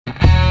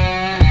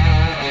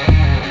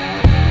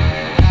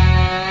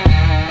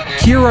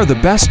Here are the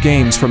best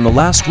games from the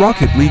last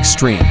Rocket League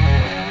stream.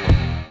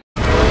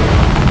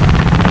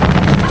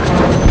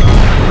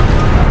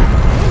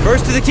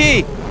 First to the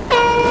key.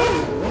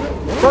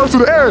 First to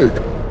the egg.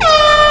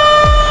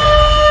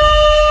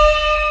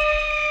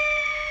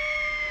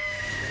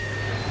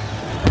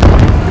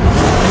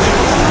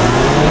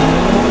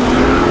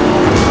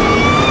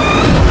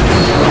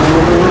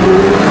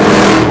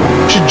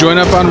 Should join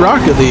up on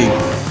Rocket League.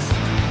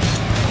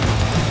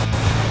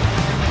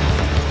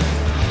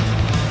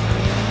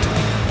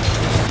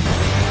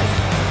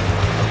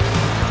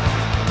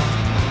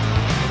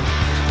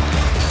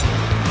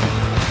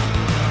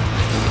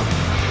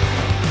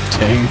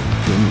 Dang.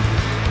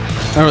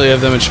 I don't really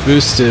have that much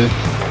boost to...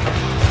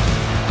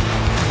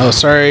 Oh,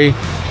 sorry.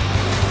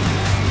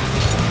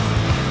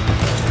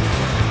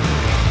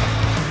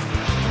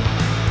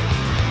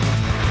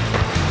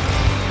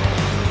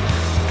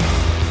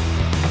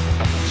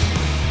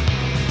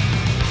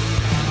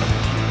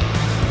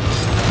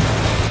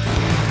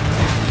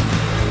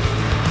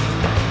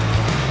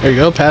 There you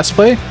go, pass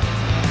play.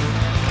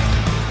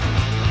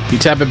 You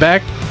tap it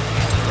back.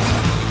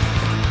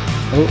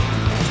 Oh.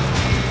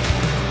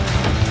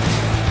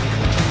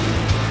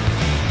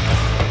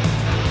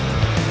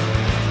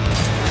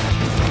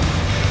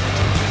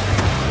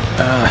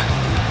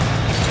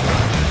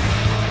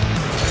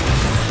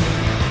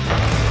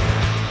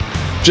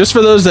 Just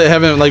for those that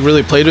haven't like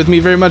really played with me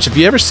very much, if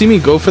you ever see me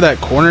go for that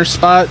corner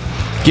spot,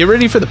 get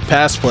ready for the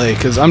pass play,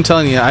 because I'm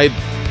telling you,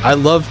 I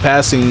love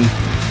passing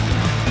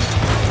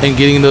and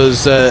getting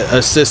those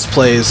assist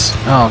plays.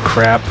 Oh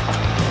crap.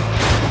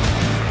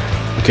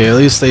 Okay, at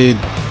least they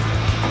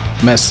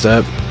messed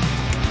up.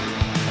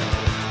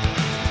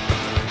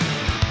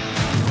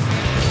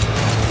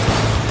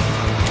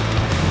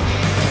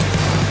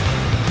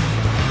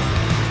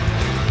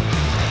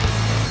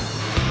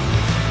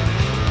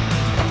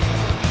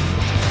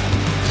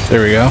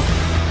 There we go.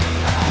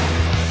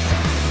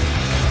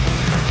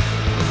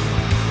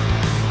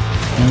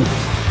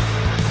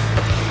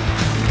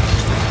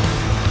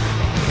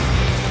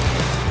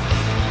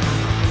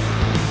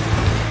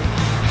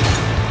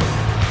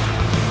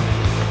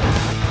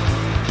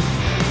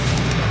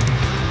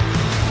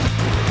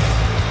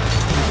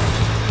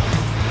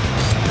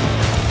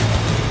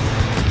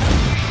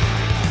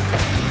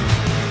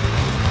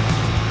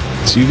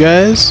 It's you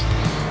guys.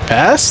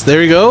 Pass. There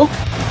we go.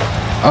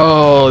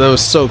 Oh, that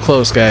was so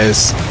close,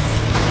 guys.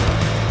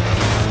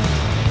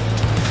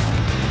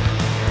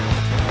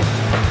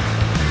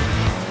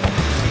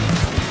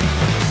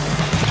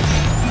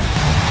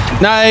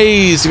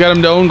 Nice! You got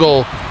him to own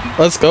goal.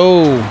 Let's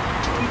go.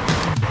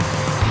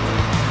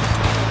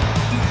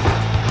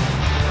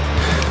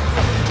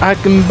 I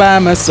can buy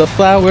myself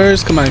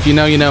flowers. Come on, if you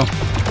know, you know.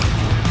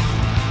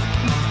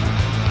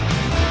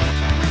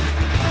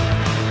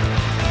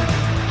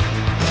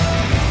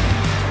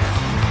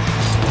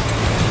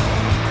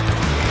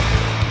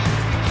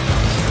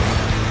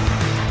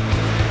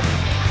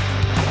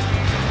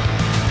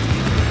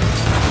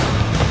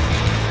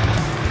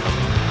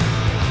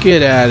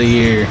 Get out of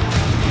here.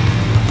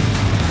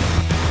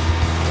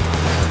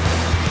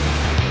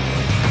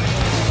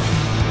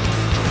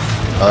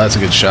 Oh, that's a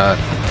good shot.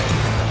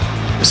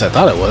 At least I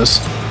thought it was.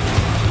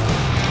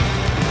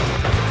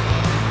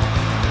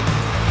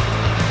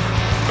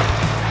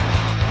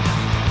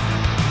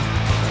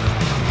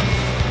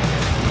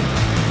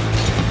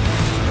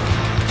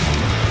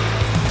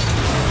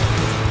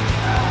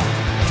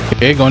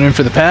 Okay, going in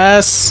for the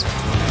pass.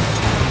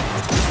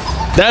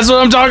 That's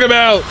what I'm talking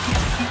about.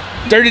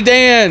 Dirty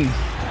Dan.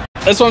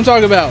 That's what I'm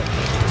talking about.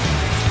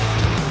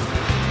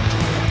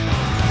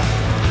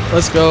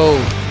 Let's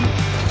go.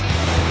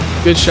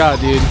 Good shot,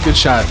 dude. Good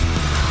shot.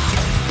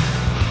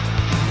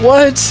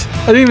 What?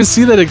 I didn't even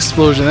see that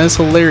explosion. That's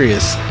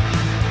hilarious.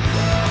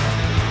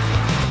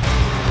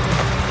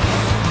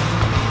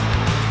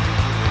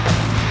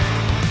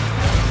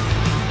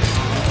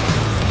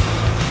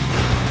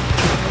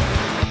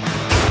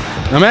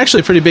 I'm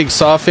actually a pretty big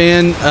Saw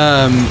fan.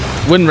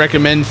 Wouldn't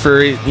recommend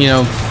for, you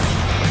know,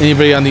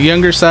 anybody on the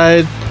younger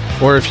side,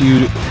 or if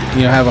you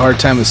have a hard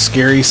time with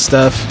scary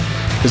stuff,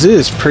 because it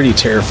is pretty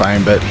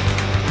terrifying, but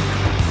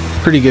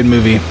pretty good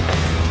movie.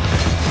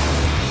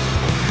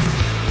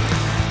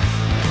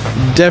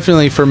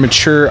 Definitely for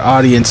mature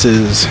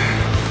audiences.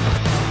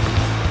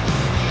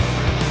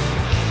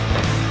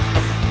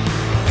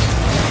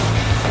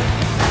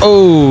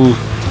 Oh.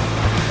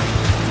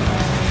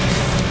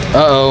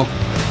 Uh-oh.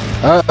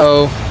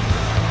 Uh-oh.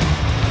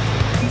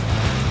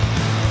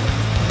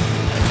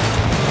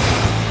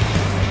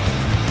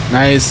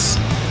 Nice.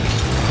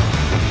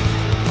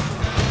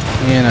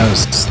 And I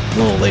was a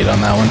little late on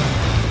that one.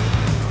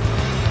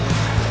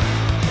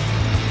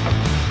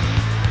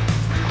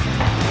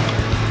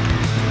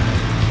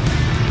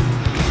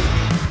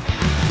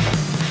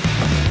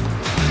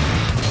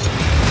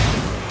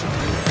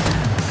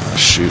 Oh,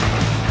 shoot.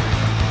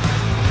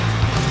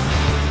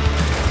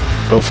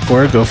 Go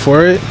for it, go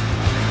for it.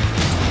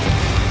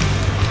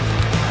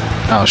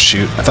 Oh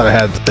shoot, I thought I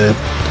had the...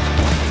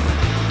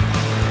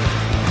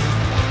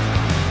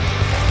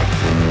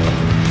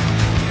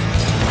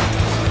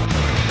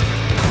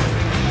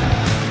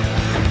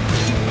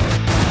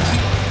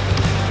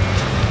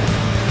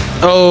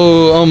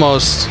 Oh,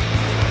 almost.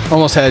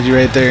 Almost had you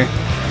right there.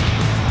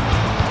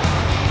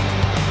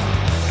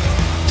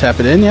 Tap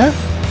it in, yeah?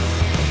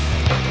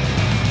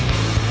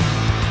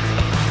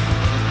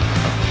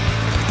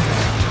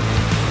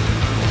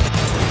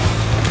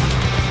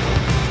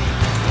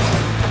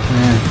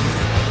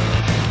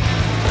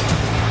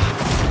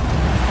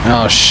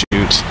 Oh,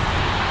 shoot.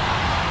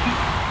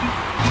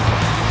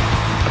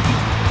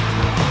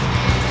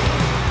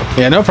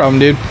 Yeah, no problem,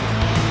 dude.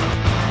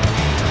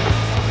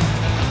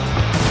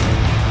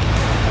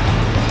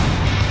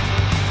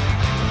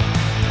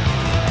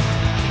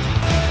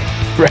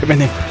 Write my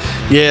name.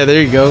 Yeah,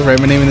 there you go. Write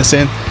my name in the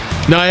sand.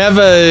 No, I have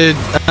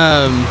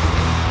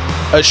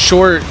a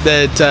short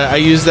that I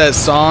use that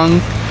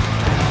song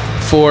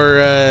for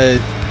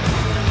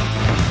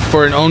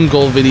an own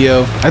goal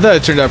video. I thought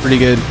it turned out pretty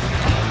good.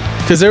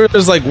 Because there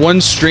was like one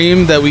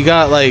stream that we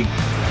got like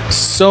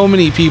so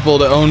many people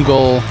to own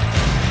goal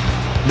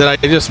that I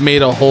just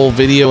made a whole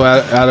video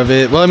out of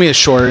it. Well, I mean, it's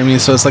short. I mean,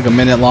 so it's like a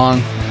minute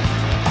long.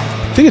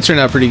 I think it turned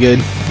out pretty good.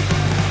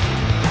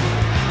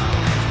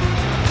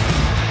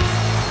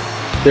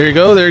 There you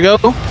go. There you go.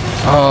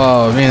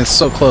 Oh, man, it's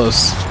so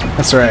close.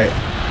 That's right.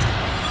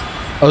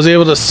 I was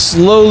able to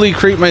slowly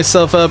creep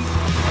myself up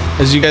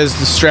as you guys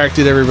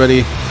distracted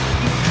everybody.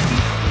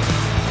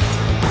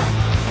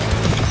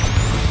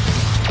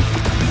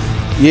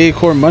 Yay,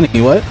 core money.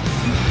 What?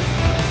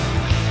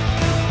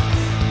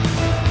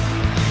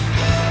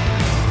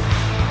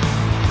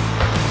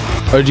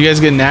 Oh, did you guys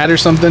get an ad or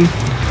something?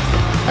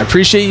 I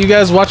appreciate you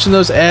guys watching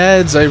those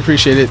ads. I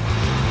appreciate it.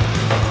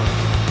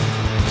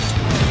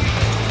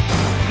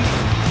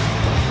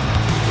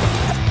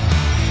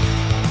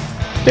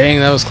 Dang,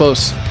 that was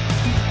close.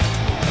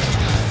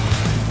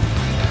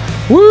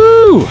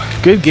 Woo!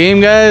 Good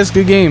game, guys.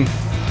 Good game.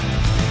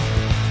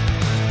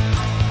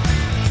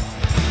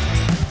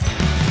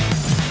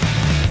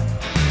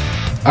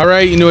 All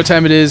right, you know what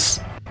time it is.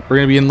 We're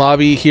going to be in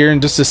lobby here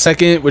in just a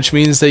second, which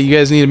means that you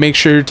guys need to make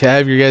sure to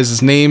have your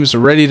guys' names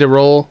ready to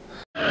roll.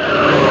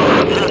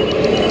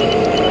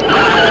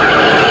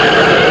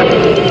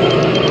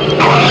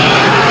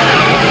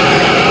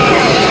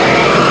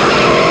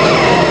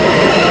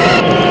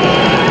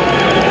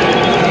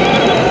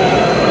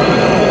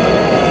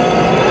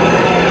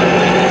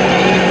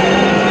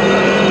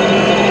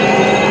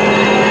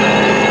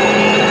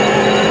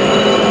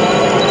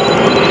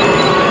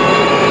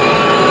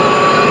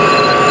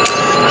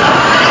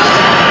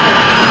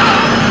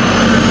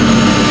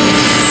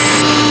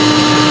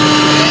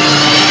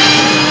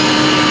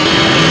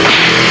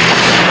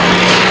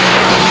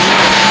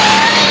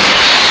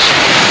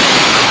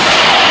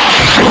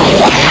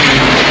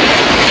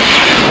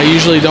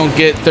 Usually don't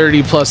get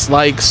 30 plus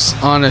likes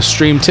on a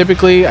stream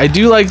typically. I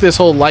do like this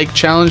whole like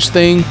challenge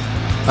thing.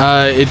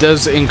 It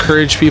does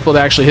encourage people to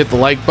actually hit the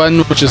like button,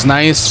 which is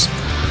nice.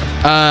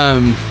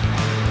 And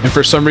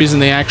for some reason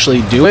they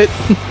actually do it.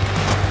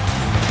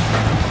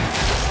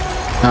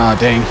 Ah,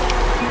 dang.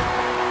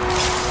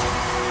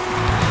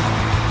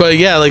 But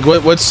yeah, like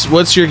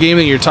what's your game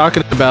that you're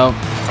talking about?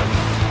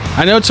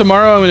 I know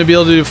tomorrow I'm going to be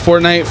able to do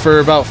Fortnite for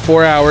about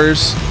 4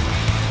 hours.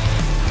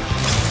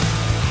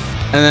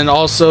 And then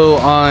also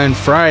on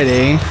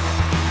Friday,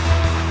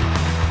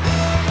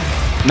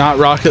 not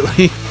Rocket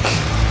League.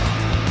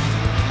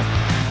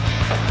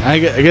 I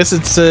guess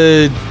it's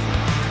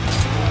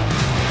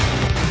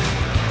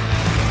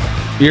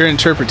your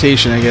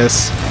interpretation, I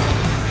guess.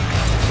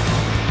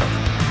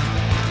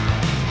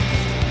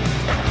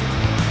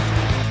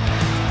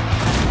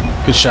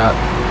 Good shot.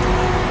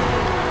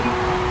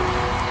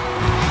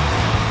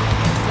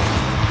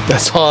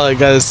 That's all I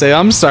gotta say.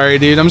 I'm sorry,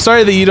 dude. I'm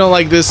sorry that you don't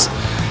like this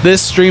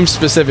stream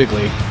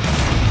specifically.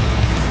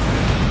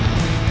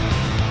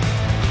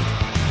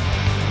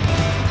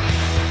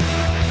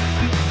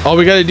 All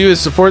we gotta do is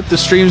support the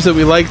streams that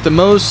we like the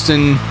most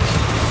and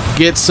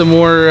get some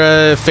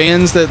more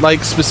fans that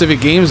like specific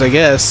games, I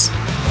guess.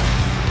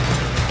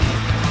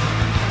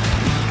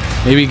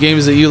 Maybe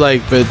games that you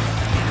like, but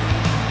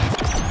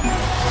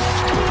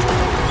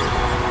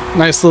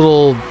nice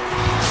little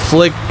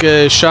flick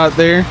shot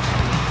there.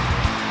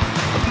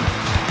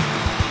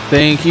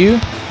 Thank you.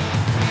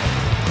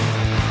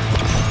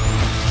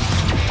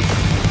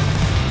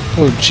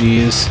 Oh,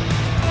 jeez.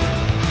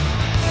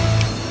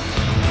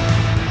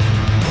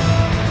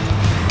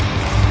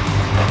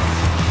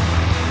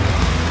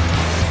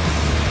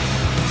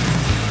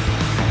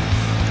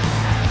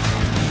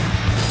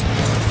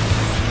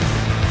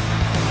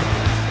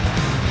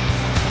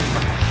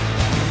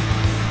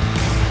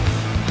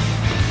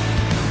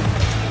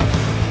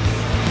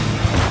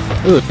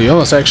 Ooh, he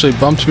almost actually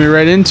bumped me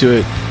right into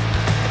it.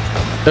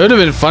 That would have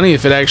been funny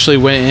if it actually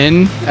went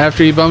in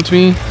after he bumped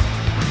me.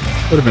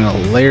 Would have been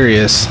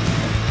hilarious.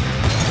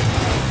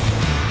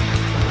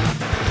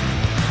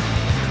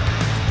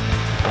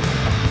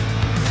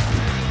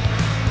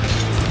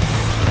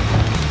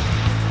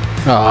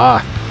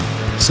 Ah,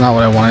 it's not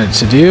what I wanted it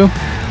to do.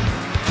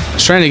 I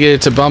was trying to get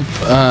it to bump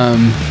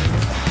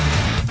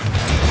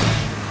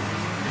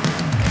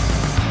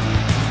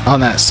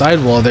on that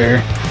sidewall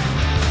there.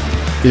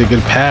 Get a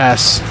good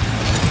pass.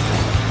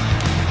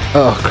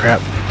 Oh, crap.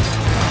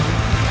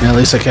 Yeah, at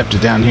least I kept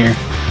it down here.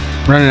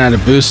 Running out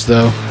of boost,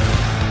 though.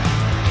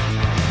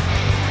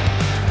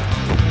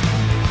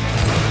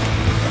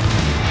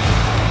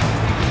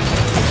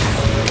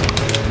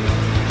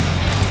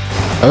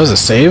 That was a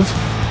save?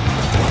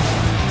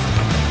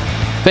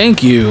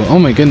 Thank you. Oh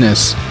my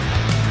goodness.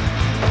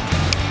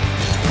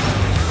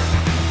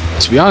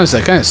 To be honest,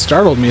 that kind of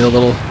startled me a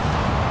little.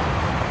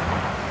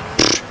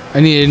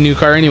 I needed a new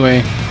car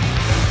anyway.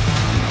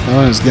 That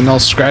one was getting all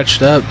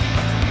scratched up.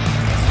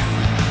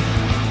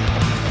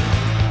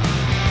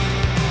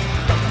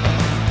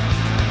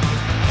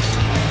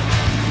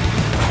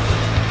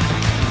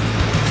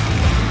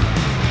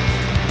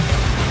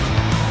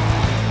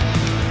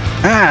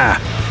 Ah!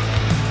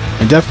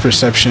 My depth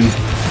perception.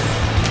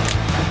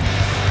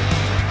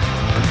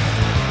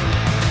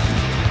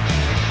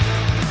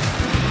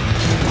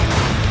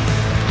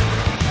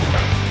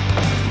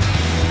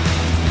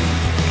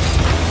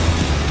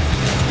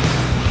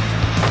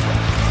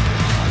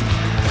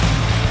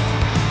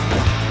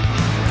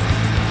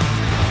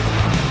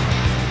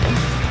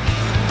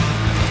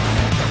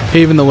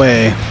 Paving the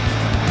way.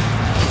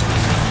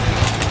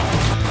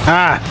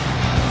 Ah!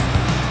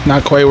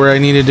 Not quite where I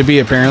needed to be,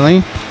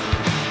 apparently.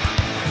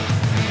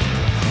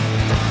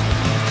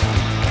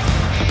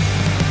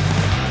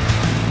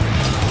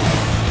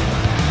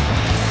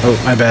 Oh,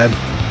 my bad.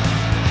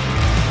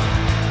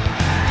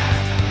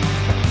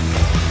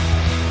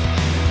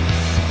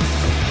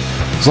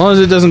 As long as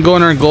it doesn't go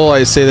in our goal,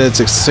 I say that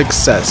it's a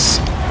success.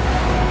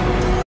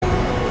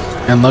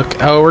 And look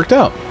how it worked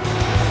out.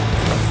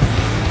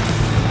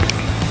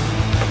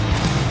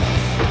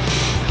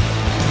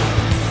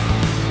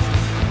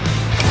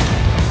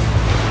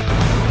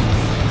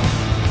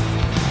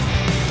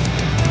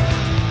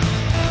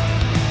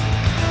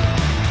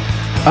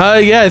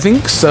 Yeah, I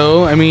think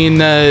so. I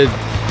mean,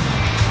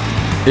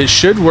 it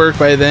should work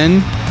by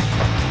then.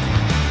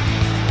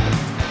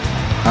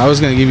 I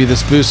was gonna give you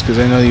this boost because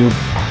I know you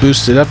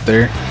boosted up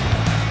there.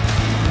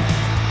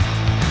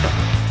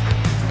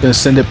 Gonna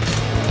send it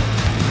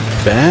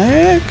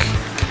back?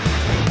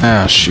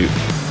 Oh, shoot.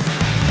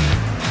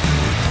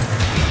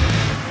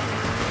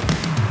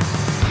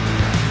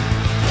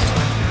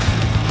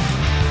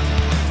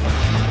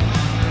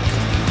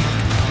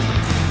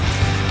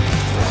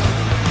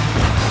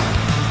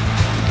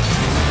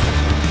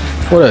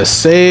 What a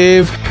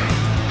save.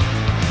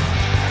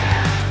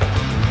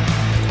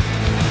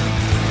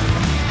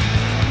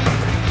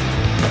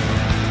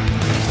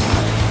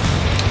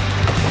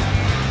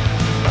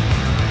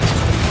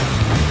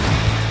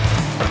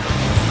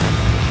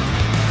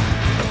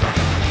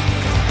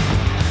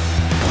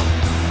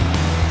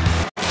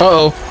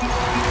 Uh-oh.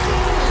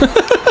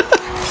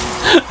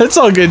 That's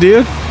all good, dude.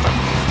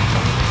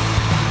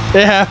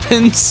 It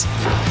happens.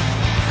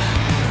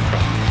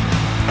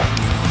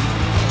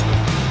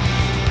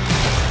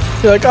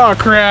 You're like, oh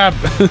crap,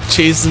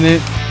 chasing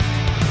it.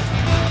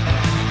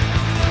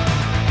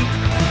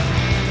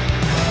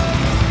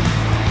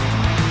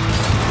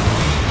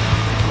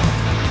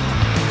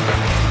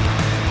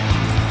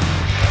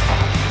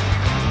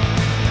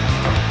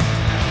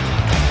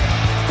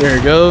 There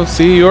you go.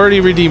 See, you already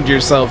redeemed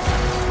yourself.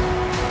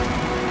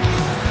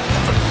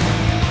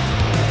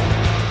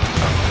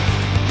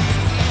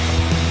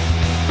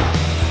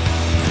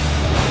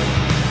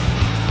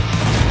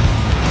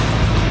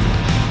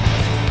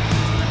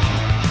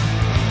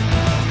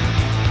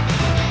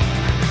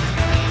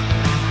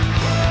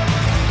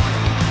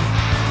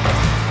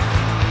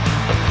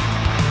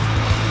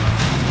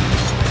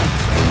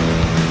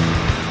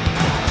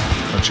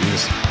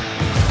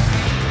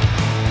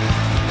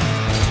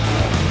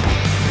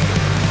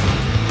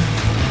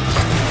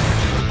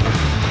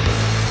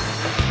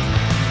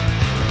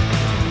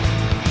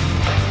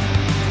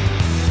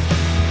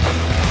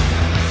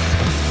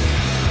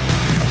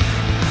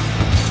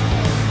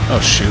 Oh,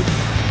 shoot.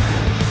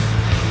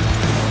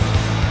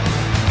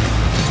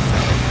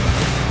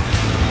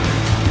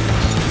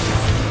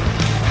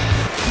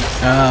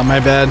 My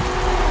bad.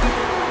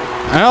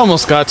 I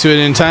almost got to it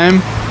in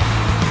time.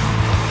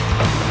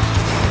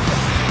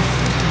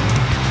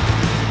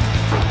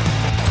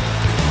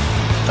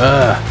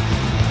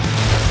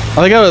 I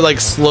like how it like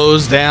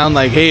slows down,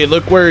 like, hey,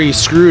 look where he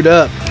screwed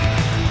up.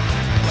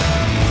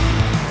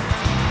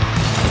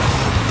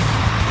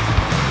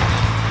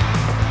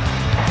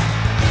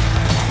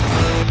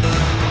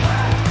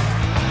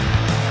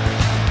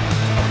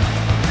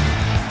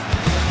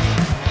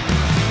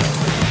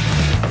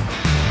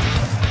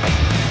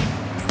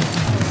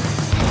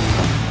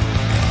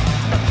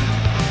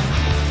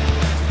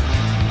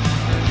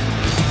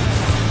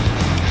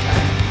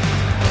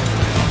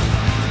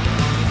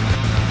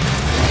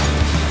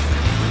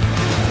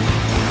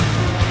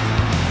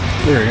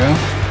 There we go.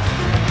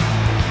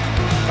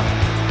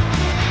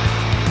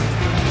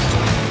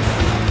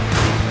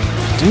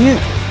 Dang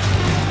it.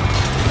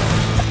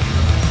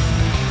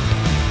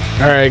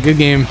 Alright, good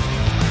game.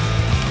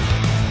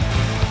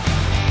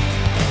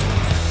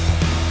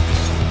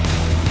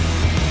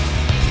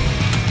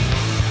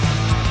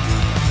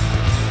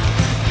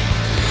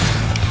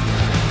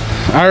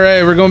 All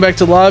right, we're going back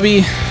to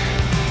lobby.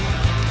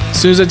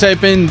 As soon as I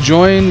type in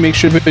join, make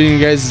sure to put in your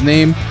guys'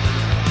 name.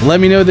 Let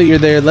me know that you're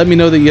there. Let me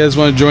know that you guys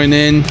want to join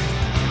in.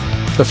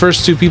 The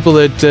first 2 people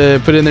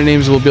that put in their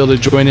names will be able to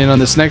join in on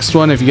this next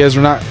one. If you guys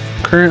are not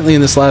currently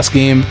in this last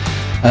game,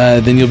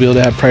 then you'll be able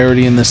to have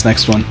priority in this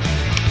next one.